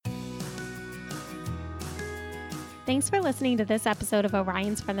Thanks for listening to this episode of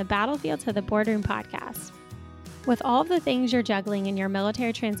Orion's From the Battlefield to the Boardroom podcast. With all of the things you're juggling in your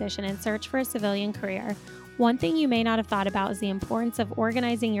military transition and search for a civilian career, one thing you may not have thought about is the importance of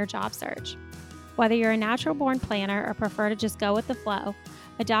organizing your job search. Whether you're a natural-born planner or prefer to just go with the flow,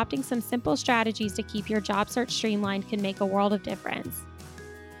 adopting some simple strategies to keep your job search streamlined can make a world of difference.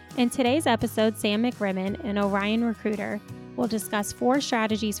 In today's episode, Sam McRimmon, an Orion recruiter, will discuss 4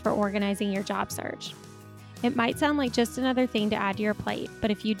 strategies for organizing your job search. It might sound like just another thing to add to your plate, but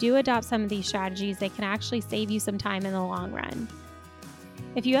if you do adopt some of these strategies, they can actually save you some time in the long run.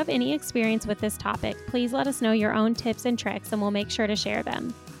 If you have any experience with this topic, please let us know your own tips and tricks and we'll make sure to share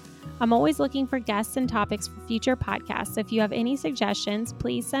them. I'm always looking for guests and topics for future podcasts. If you have any suggestions,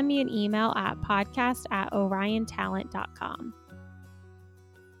 please send me an email at podcast@oriontalent.com.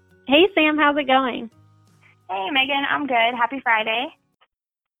 Hey, Sam, how's it going? Hey, Megan, I'm good. Happy Friday.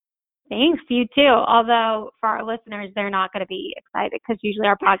 Thanks, you too. Although for our listeners, they're not going to be excited because usually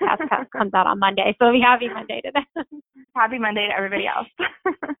our podcast comes out on Monday. So happy Monday to them. Happy Monday to everybody else.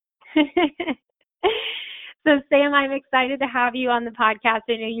 So Sam, I'm excited to have you on the podcast.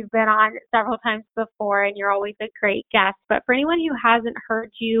 I know you've been on several times before and you're always a great guest. But for anyone who hasn't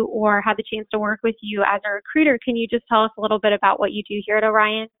heard you or had the chance to work with you as a recruiter, can you just tell us a little bit about what you do here at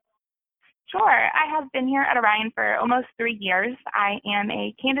Orion? Sure. I have been here at Orion for almost 3 years. I am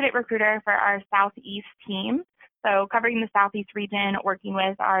a candidate recruiter for our Southeast team. So covering the Southeast region, working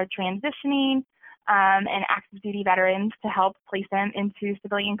with our transitioning and active duty veterans to help place them into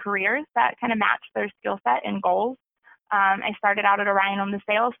civilian careers that kind of match their skill set and goals. I started out at Orion on the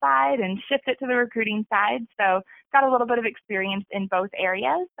sales side and shifted to the recruiting side. So got a little bit of experience in both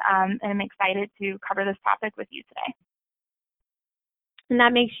areas. And I'm excited to cover this topic with you today. And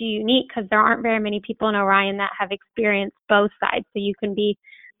that makes you unique because there aren't very many people in Orion that have experienced both sides. So you can be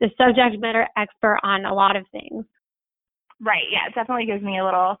the subject matter expert on a lot of things. Right. Yeah, it definitely gives me a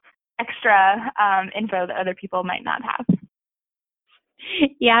little extra info that other people might not have.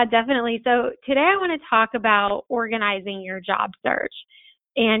 Yeah, definitely. So today I want to talk about organizing your job search.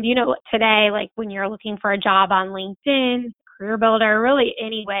 And, today, like when you're looking for a job on LinkedIn, Career Builder, really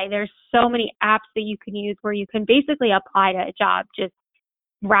anyway, there's so many apps that you can use where you can basically apply to a job just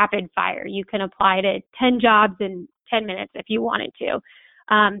rapid fire. You can apply to 10 jobs in 10 minutes if you wanted to.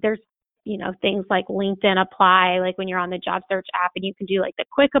 There's, things like LinkedIn Apply, like when you're on the job search app and you can do like the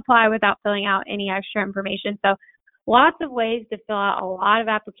quick apply without filling out any extra information. So lots of ways to fill out a lot of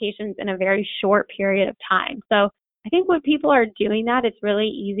applications in a very short period of time. So I think when people are doing that, it's really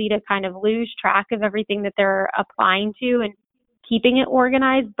easy to kind of lose track of everything that they're applying to and keeping it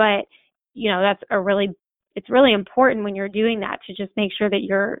organized. But, it's really important when you're doing that to just make sure that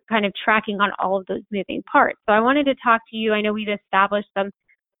you're kind of tracking on all of those moving parts. So I wanted to talk to you. I know we've established some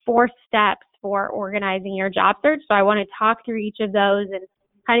 4 steps for organizing your job search. So I want to talk through each of those and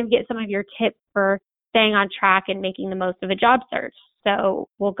kind of get some of your tips for staying on track and making the most of a job search. So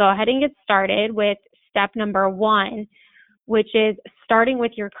we'll go ahead and get started with step number 1, which is starting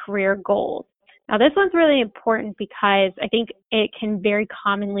with your career goals. Now, this one's really important because I think it can very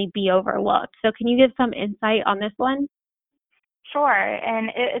commonly be overlooked. So can you give some insight on this one? Sure.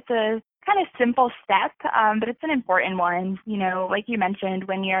 And it's a kind of simple step, but it's an important one. Like you mentioned,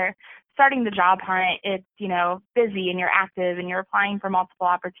 when you're starting the job hunt, it's, busy and you're active and you're applying for multiple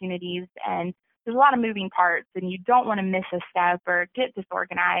opportunities and there's a lot of moving parts and you don't want to miss a step or get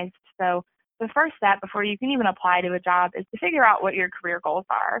disorganized. So the first step before you can even apply to a job is to figure out what your career goals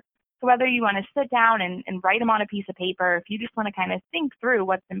are. So whether you want to sit down and write them on a piece of paper, if you just want to kind of think through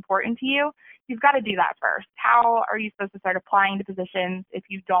what's important to you, you've got to do that first. How are you supposed to start applying to positions if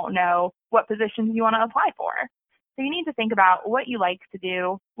you don't know what positions you want to apply for? So you need to think about what you like to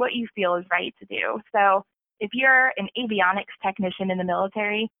do, what you feel is right to do. So if you're an avionics technician in the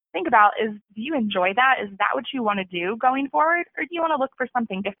military, think about, do you enjoy that? Is that what you want to do going forward? Or do you want to look for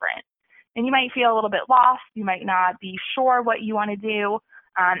something different? And you might feel a little bit lost. You might not be sure what you want to do.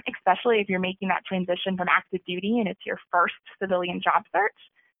 Especially if you're making that transition from active duty and it's your first civilian job search.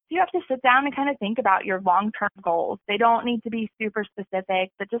 So you have to sit down and kind of think about your long-term goals. They don't need to be super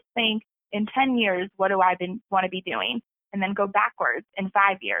specific, but just think, in 10 years, what do I want to be doing? And then go backwards in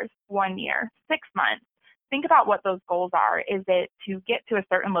 5 years, 1 year, 6 months. Think about what those goals are. Is it to get to a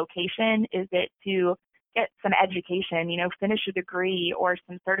certain location? Is it to get some education, finish a degree or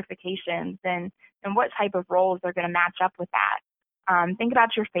some certifications? And what type of roles are going to match up with that? Think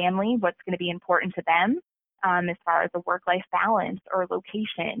about your family, what's going to be important to them as far as a work-life balance or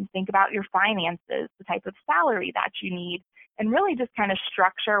location. Think about your finances, the type of salary that you need, and really just kind of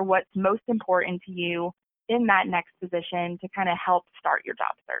structure what's most important to you in that next position to kind of help start your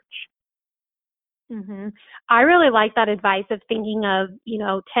job search. I really like that advice of thinking of,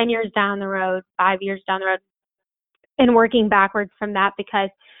 10 years down the road, 5 years down the road, and working backwards from that, because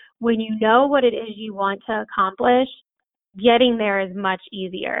when you know what it is you want to accomplish, getting there is much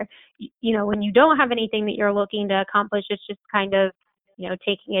easier. When you don't have anything that you're looking to accomplish, it's just kind of,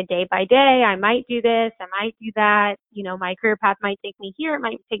 taking it day by day. I might do this, I might do that. My career path might take me here, it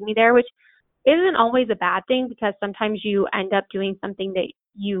might take me there, which isn't always a bad thing, because sometimes you end up doing something that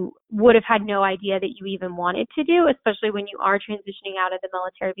you would have had no idea that you even wanted to do, especially when you are transitioning out of the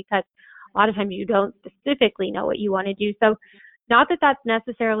military, because a lot of times you don't specifically know what you want to do. So, not that that's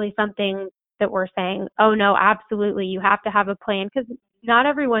necessarily something that we're saying, oh no, absolutely, you have to have a plan, because not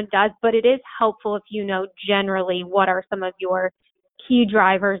everyone does, but it is helpful if you know generally what are some of your key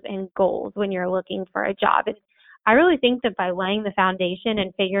drivers and goals when you're looking for a job. And I really think that by laying the foundation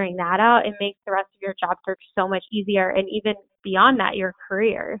and figuring that out, it makes the rest of your job search so much easier, and even beyond that, your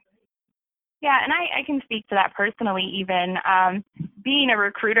career. Yeah, and I can speak to that personally even. Being a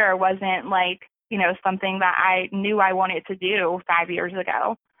recruiter wasn't like, something that I knew I wanted to do 5 years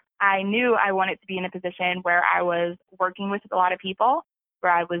ago. I knew I wanted to be in a position where I was working with a lot of people,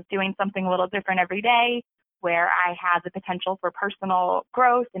 where I was doing something a little different every day, where I had the potential for personal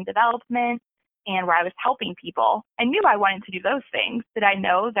growth and development, and where I was helping people. I knew I wanted to do those things. Did I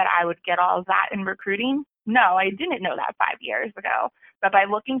know that I would get all of that in recruiting? No, I didn't know that 5 years ago. But by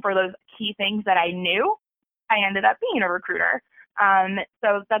looking for those key things that I knew, I ended up being a recruiter.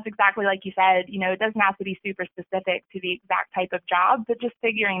 So that's exactly like you said, it doesn't have to be super specific to the exact type of job, but just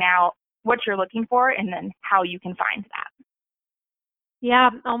figuring out what you're looking for and then how you can find that.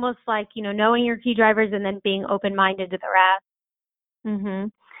 Yeah, almost like, knowing your key drivers and then being open-minded to the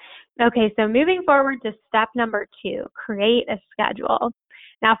rest. Okay, so moving forward to step number 2, create a schedule.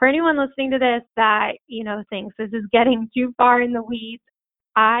 Now, for anyone listening to this that, thinks this is getting too far in the weeds,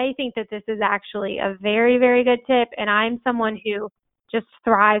 I think that this is actually a very, very good tip. And I'm someone who just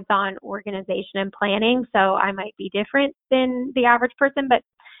thrives on organization and planning. So I might be different than the average person, but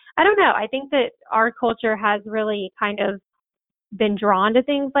I don't know. I think that our culture has really kind of been drawn to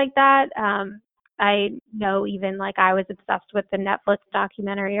things like that. I know even like I was obsessed with the Netflix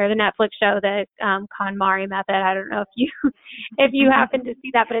documentary or the Netflix show, the KonMari method. I don't know if you if you happen to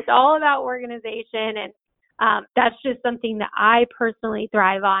see that, but it's all about organization, and that's just something that I personally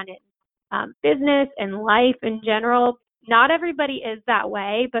thrive on in business and life in general. Not everybody is that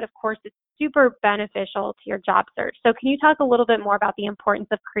way, but of course it's super beneficial to your job search. So can you talk a little bit more about the importance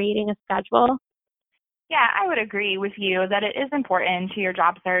of creating a schedule? Yeah, I would agree with you that it is important to your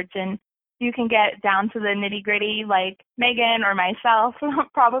job search, and you can get down to the nitty gritty like Megan or myself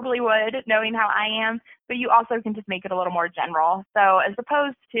probably would, knowing how I am, but you also can just make it a little more general. So as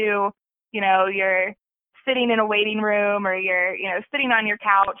opposed to, you're sitting in a waiting room or you're, sitting on your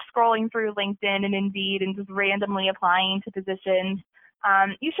couch scrolling through LinkedIn and Indeed and just randomly applying to positions,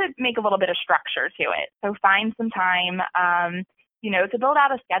 you should make a little bit of structure to it. So find some time, to build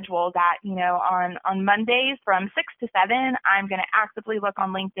out a schedule that, on Mondays from 6 to 7, I'm going to actively look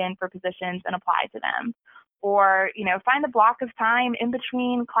on LinkedIn for positions and apply to them. Or, find a block of time in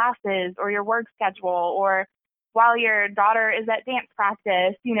between classes or your work schedule, or while your daughter is at dance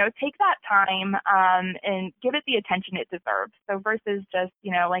practice, take that time and give it the attention it deserves. So versus just,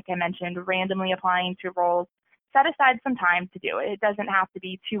 like I mentioned, randomly applying to roles, set aside some time to do it. It doesn't have to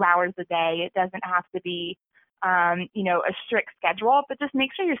be 2 hours a day. It doesn't have to be a strict schedule, but just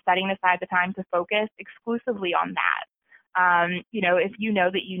make sure you're setting aside the time to focus exclusively on that. If you know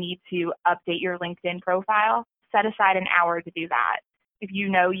that you need to update your LinkedIn profile, set aside an hour to do that. If you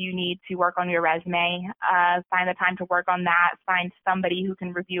know you need to work on your resume, find the time to work on that, find somebody who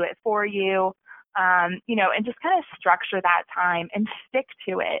can review it for you, and just kind of structure that time and stick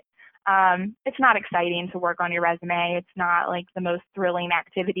to it. It's not exciting to work on your resume. It's not like the most thrilling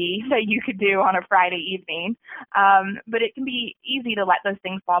activity that you could do on a Friday evening. But it can be easy to let those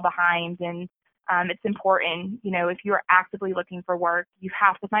things fall behind. And it's important, if you're actively looking for work, you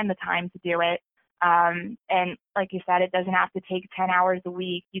have to find the time to do it. And like you said, it doesn't have to take 10 hours a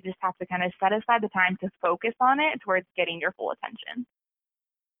week. You just have to kind of set aside the time to focus on it towards getting your full attention.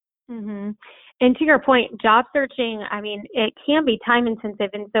 And to your point, job searching, I mean, it can be time intensive.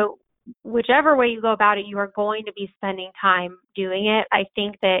 And so whichever way you go about it, you are going to be spending time doing it. I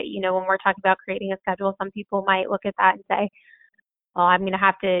think that, when we're talking about creating a schedule, some people might look at that and say, well, I'm going to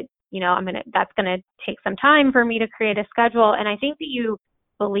have to, that's going to take some time for me to create a schedule. And I think that you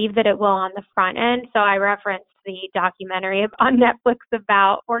believe that it will on the front end. So I referenced the documentary on Netflix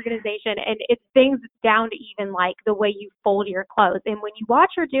about organization, and it's things down to even like the way you fold your clothes. And when you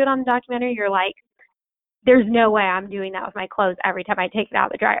watch her do it on the documentary, you're like, there's no way I'm doing that with my clothes every time I take it out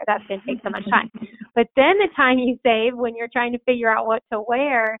of the dryer. That's going to take so much time. But then the time you save when you're trying to figure out what to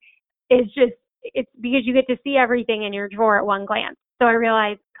wear is just, it's because you get to see everything in your drawer at one glance. So I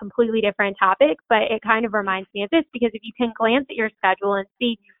realize completely different topic, but it kind of reminds me of this, because if you can glance at your schedule and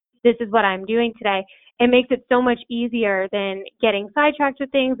see this is what I'm doing today, it makes it so much easier than getting sidetracked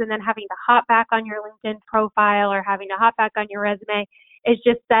with things and then having to hop back on your LinkedIn profile or having to hop back on your resume. It's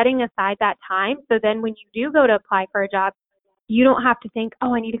just setting aside that time. So then when you do go to apply for a job, you don't have to think,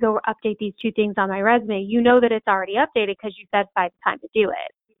 oh, I need to go update these 2 things on my resume. You know that it's already updated because you set aside the time to do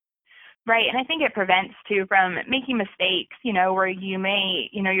it. Right. And I think it prevents too from making mistakes, where you may,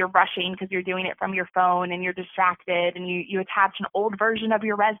 you're rushing because you're doing it from your phone and you're distracted and you attach an old version of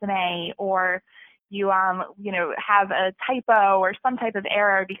your resume, or you, have a typo or some type of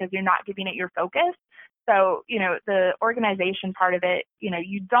error because you're not giving it your focus. So, the organization part of it,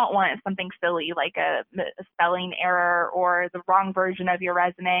 you don't want something silly like a spelling error or the wrong version of your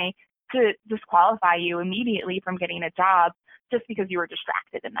resume to disqualify you immediately from getting a job just because you were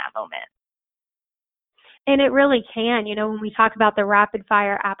distracted in that moment. And it really can. When we talk about the rapid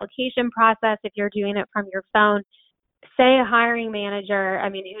fire application process, if you're doing it from your phone, say a hiring manager, I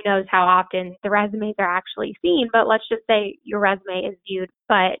mean, who knows how often the resumes are actually seen, but let's just say your resume is viewed,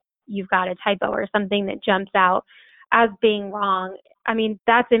 but you've got a typo or something that jumps out as being wrong. I mean,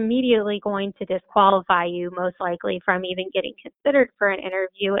 that's immediately going to disqualify you most likely from even getting considered for an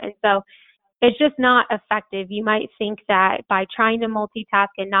interview. And so it's just not effective. You might think that by trying to multitask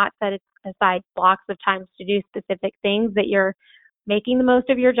and not set aside blocks of times to do specific things that you're making the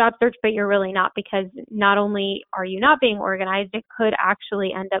most of your job search, but you're really not, because not only are you not being organized, it could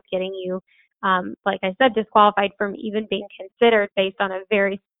actually end up getting you, like I said, disqualified from even being considered based on a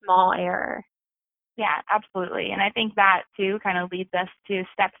very small error. Yeah, absolutely. And I think that too kind of leads us to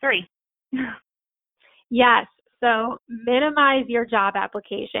step 3. Yes. So minimize your job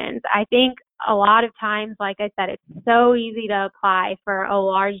applications. I think a lot of times, like I said, it's so easy to apply for a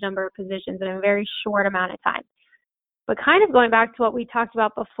large number of positions in a very short amount of time. But kind of going back to what we talked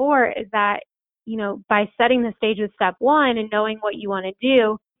about before is that, by setting the stage with step 1 and knowing what you want to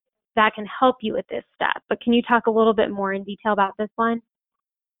do, that can help you with this step. But can you talk a little bit more in detail about this one?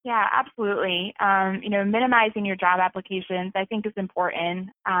 Yeah, absolutely. Minimizing your job applications, I think, is important.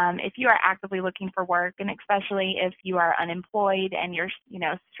 If you are actively looking for work, and especially if you are unemployed and you're,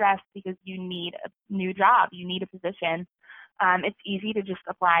 stressed because you need a new job, you need a position, it's easy to just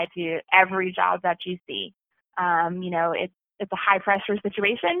apply to every job that you see. It's a high pressure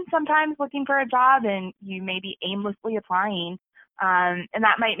situation sometimes looking for a job, and you may be aimlessly applying. And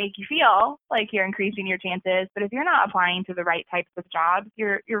that might make you feel like you're increasing your chances, but if you're not applying to the right types of jobs,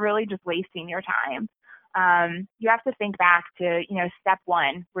 you're really just wasting your time. You have to think back to, step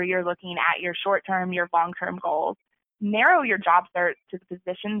 1, where you're looking at your short-term, your long-term goals. Narrow your job search to the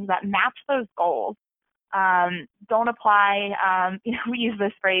positions that match those goals. Don't apply, we use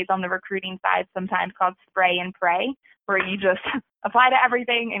this phrase on the recruiting side sometimes called spray and pray, where you just apply to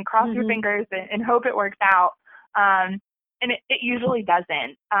everything and cross your fingers and hope it works out. And it usually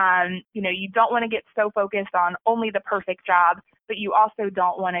doesn't. You don't want to get so focused on only the perfect job, but you also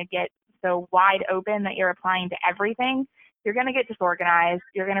don't want to get so wide open that you're applying to everything. You're going to get disorganized.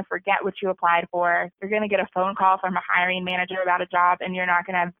 You're going to forget what you applied for. You're going to get a phone call from a hiring manager about a job, and you're not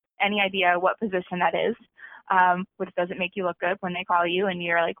going to have any idea what position that is, which doesn't make you look good when they call you and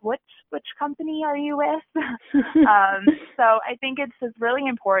you're like, which company are you with? So I think it's just really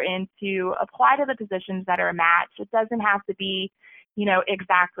important to apply to the positions that are a match. It doesn't have to be,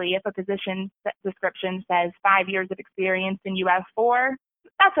 exactly, if a position description says 5 years of experience in US4,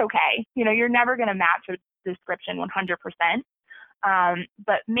 that's okay. You're never going to match a description 100%.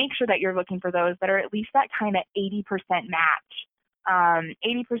 But make sure that you're looking for those that are at least that kind of 80% match. 80%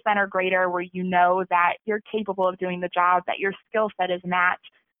 or greater, where you know that you're capable of doing the job, that your skill set is matched,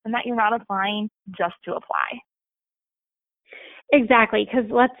 and that you're not applying just to apply. Exactly, because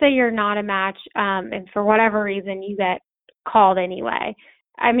let's say you're not a match, and for whatever reason you get called anyway.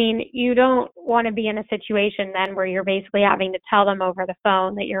 I mean, you don't want to be in a situation then where you're basically having to tell them over the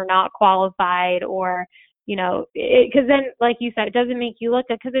phone that you're not qualified, or, because then, like you said, it doesn't make you look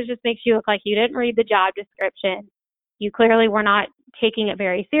good, because it just makes you look like you didn't read the job description. You clearly were not taking it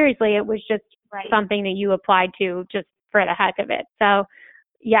very seriously. It was just something that you applied to just for the heck of it. So,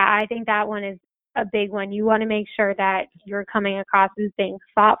 yeah, I think that one is a big one. You want to make sure that you're coming across as being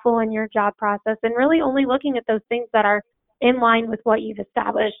thoughtful in your job process and really only looking at those things that are in line with what you've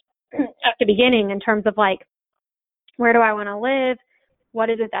established at the beginning in terms of, like, where do I want to live? What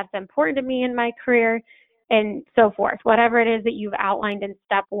is it that's important to me in my career? And so forth. Whatever it is that you've outlined in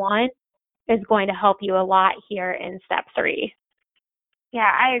step 1, is going to help you a lot here in step 3. Yeah,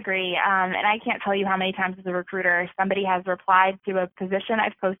 I agree. And I can't tell you how many times as a recruiter somebody has replied to a position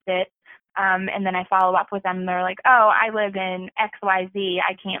I've posted, and then I follow up with them and they're like, oh, I live in XYZ,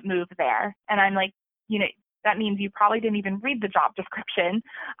 I can't move there. And I'm like, that means you probably didn't even read the job description.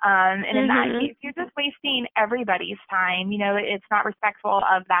 And in that case, you're just wasting everybody's time. It's not respectful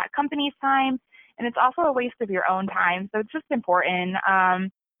of that company's time, and it's also a waste of your own time. So it's just important.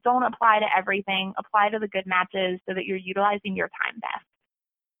 Don't apply to everything. Apply to the good matches so that you're utilizing your time best.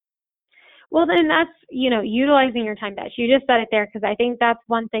 Well, then that's, utilizing your time best. You just said it there, because I think that's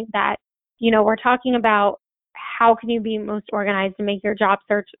one thing that, we're talking about how can you be most organized to make your job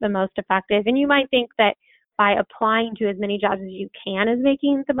search the most effective. And you might think that by applying to as many jobs as you can is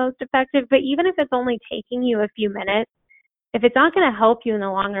making it the most effective. But even if it's only taking you a few minutes, if it's not going to help you in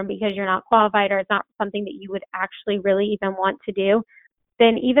the long run because you're not qualified or it's not something that you would actually really even want to do,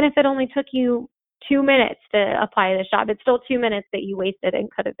 then even if it only took you 2 minutes to apply to this job, it's still 2 minutes that you wasted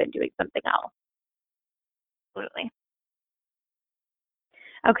and could have been doing something else. Absolutely.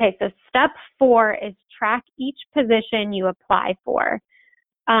 Okay, so step 4 is track each position you apply for.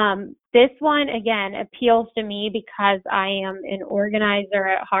 This one, again, appeals to me because I am an organizer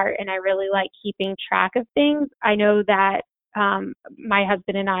at heart and I really like keeping track of things. I know that my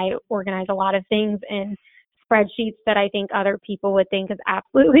husband and I organize a lot of things in spreadsheets that I think other people would think is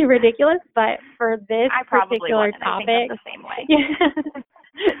absolutely ridiculous, but for this particular topic, I think that's the same way.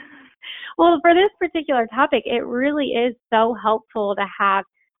 Yeah. Well, for this particular topic, it really is so helpful to have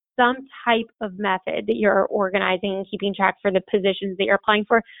some type of method that you're organizing and keeping track for the positions that you're applying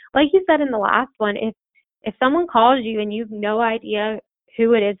for. Like you said in the last one, if someone calls you and you've no idea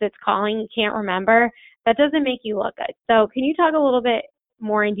who it is that's calling, you can't remember, that doesn't make you look good. So can you talk a little bit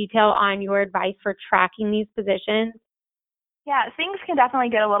more in detail on your advice for tracking these positions? Yeah, things can definitely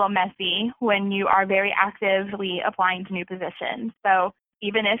get a little messy when you are very actively applying to new positions. So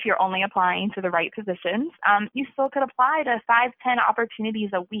even if you're only applying to the right positions, you still could apply to 5-10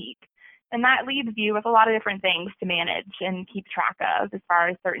 opportunities a week. And that leaves you with a lot of different things to manage and keep track of as far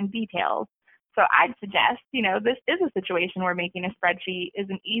as certain details. So I'd suggest, this is a situation where making a spreadsheet is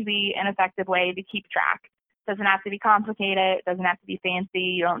an easy and effective way to keep track. It doesn't have to be complicated. It doesn't have to be fancy.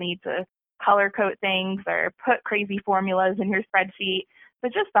 You don't need to color code things or put crazy formulas in your spreadsheet,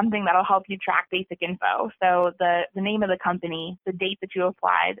 but just something that'll help you track basic info. So the name of the company, the date that you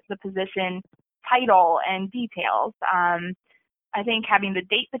applied, the position title, and details. I think having the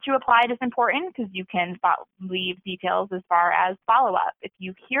date that you applied is important because you can leave details as far as follow-up. If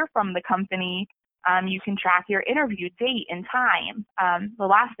you hear from the company, you can track your interview date and time. The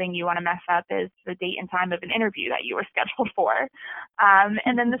last thing you want to mess up is the date and time of an interview that you were scheduled for.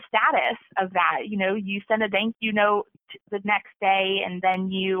 And then the status of that, you send a thank you note the next day, and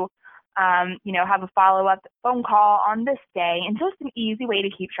then you have a follow-up phone call on this day, and just an easy way to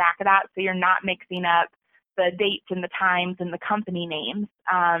keep track of that so you're not mixing up the dates and the times and the company names.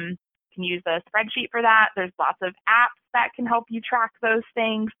 You can use a spreadsheet for that. There's lots of apps that can help you track those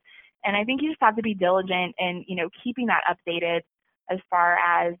things. And I think you just have to be diligent in, keeping that updated as far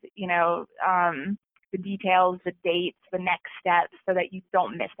as, the details, the dates, the next steps, so that you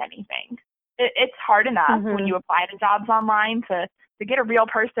don't miss anything. It's hard enough when you apply to jobs online to get a real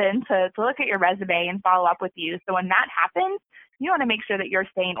person to look at your resume and follow up with you. So when that happens, you want to make sure that you're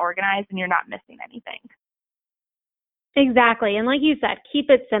staying organized and you're not missing anything. Exactly. And like you said, keep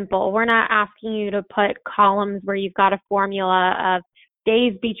it simple. We're not asking you to put columns where you've got a formula of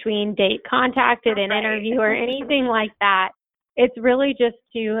days between date contacted and interview or anything like that. It's really just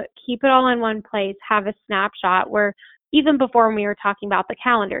to keep it all in one place, have a snapshot where even before when we were talking about the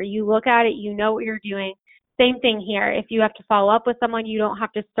calendar, you look at it, you know what you're doing. Same thing here. If you have to follow up with someone, you don't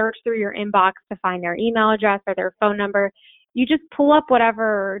have to search through your inbox to find their email address or their phone number. You just pull up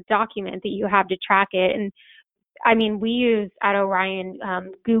whatever document that you have to track it. And I mean, we use at Orion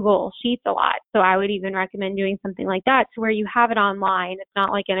Google Sheets a lot, so I would even recommend doing something like that to where you have it online. It's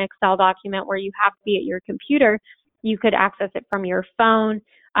not like an Excel document where you have to be at your computer. You could access it from your phone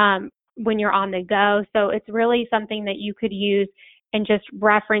when you're on the go. So it's really something that you could use and just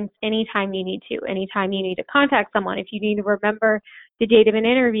reference anytime you need to, anytime you need to contact someone, if you need to remember the date of an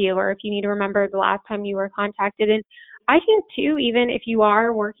interview or if you need to remember the last time you were contacted. And I think, too, even if you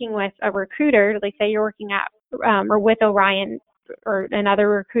are working with a recruiter, like say you're working at or with Orion or another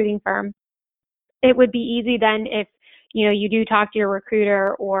recruiting firm, it would be easy then if, you do talk to your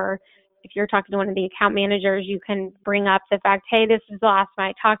recruiter, or if you're talking to one of the account managers, you can bring up the fact, hey, this is the last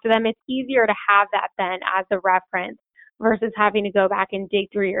time I talked to them. It's easier to have that then as a reference versus having to go back and dig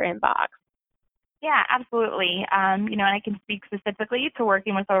through your inbox. Yeah, absolutely. And I can speak specifically to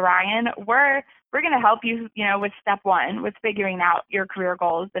working with Orion. We're going to help you, with step one, with figuring out your career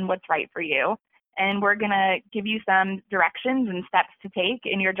goals and what's right for you. And we're going to give you some directions and steps to take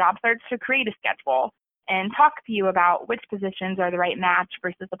in your job search to create a schedule and talk to you about which positions are the right match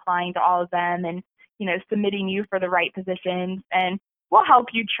versus applying to all of them and, submitting you for the right positions. And we'll help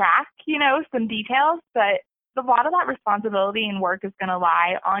you track, some details, but a lot of that responsibility and work is going to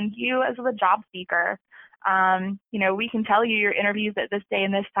lie on you as a job seeker. We can tell you your interviews at this day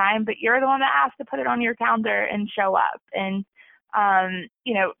and this time, but you're the one that has to put it on your calendar and show up. And,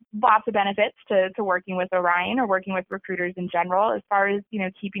 lots of benefits to working with Orion or working with recruiters in general, as far as,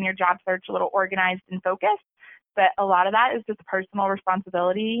 keeping your job search a little organized and focused. But a lot of that is just personal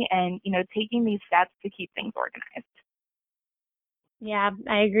responsibility and, taking these steps to keep things organized. Yeah,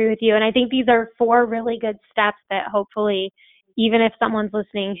 I agree with you. And I think these are 4 really good steps that hopefully, even if someone's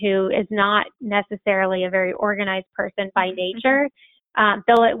listening who is not necessarily a very organized person by nature,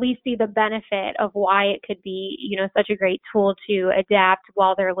 they'll at least see the benefit of why it could be, such a great tool to adapt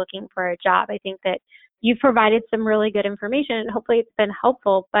while they're looking for a job. I think that you've provided some really good information and hopefully it's been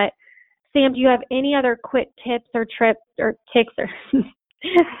helpful. But Sam, do you have any other quick tips or tricks or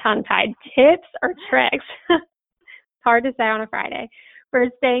tongue-tied tips or tricks? It's hard to say on a Friday, for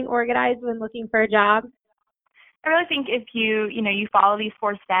staying organized when looking for a job? I really think if you follow these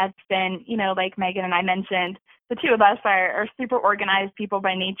 4 steps, and, like Megan and I mentioned, the two of us are super organized people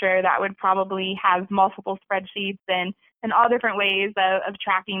by nature that would probably have multiple spreadsheets and all different ways of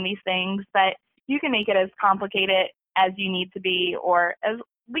tracking these things. But you can make it as complicated as you need to be, or as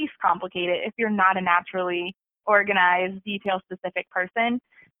least complicated if you're not a naturally organized, detail-specific person.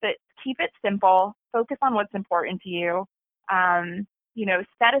 But keep it simple. Focus on what's important to you.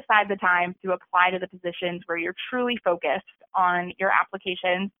 Set aside the time to apply to the positions where you're truly focused on your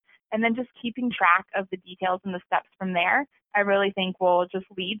applications, and then just keeping track of the details and the steps from there, I really think will just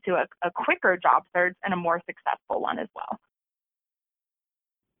lead to a quicker job search and a more successful one as well.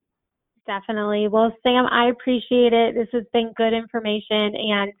 Definitely. Well, Sam, I appreciate it. This has been good information.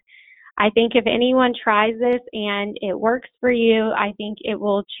 And I think if anyone tries this and it works for you, I think it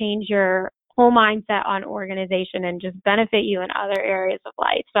will change your whole mindset on organization and just benefit you in other areas of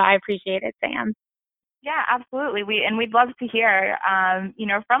life. So I appreciate it, Sam. Yeah, absolutely. We'd love to hear,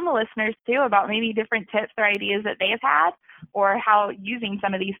 from the listeners too, about maybe different tips or ideas that they've had, or how using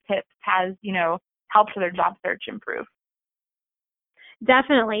some of these tips has, helped their job search improve.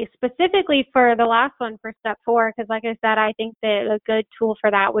 Definitely, specifically for the last one for step 4, because like I said, I think that a good tool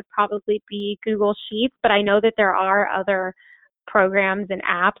for that would probably be Google Sheets, but I know that there are other programs and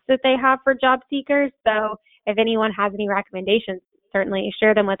apps that they have for job seekers. So if anyone has any recommendations, certainly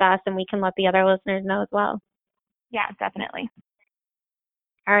share them with us and we can let the other listeners know as well. Yeah, definitely.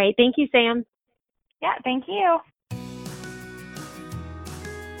 All right. Thank you, Sam. Yeah, thank you.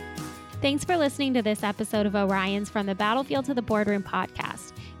 Thanks for listening to this episode of Orion's From the Battlefield to the Boardroom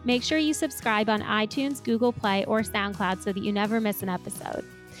podcast. Make sure you subscribe on iTunes, Google Play, or SoundCloud so that you never miss an episode.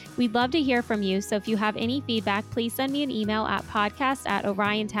 We'd love to hear from you, so if you have any feedback, please send me an email at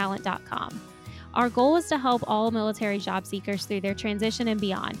podcast@oriontalent.com. Our goal is to help all military job seekers through their transition and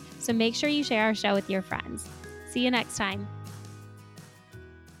beyond, so make sure you share our show with your friends. See you next time.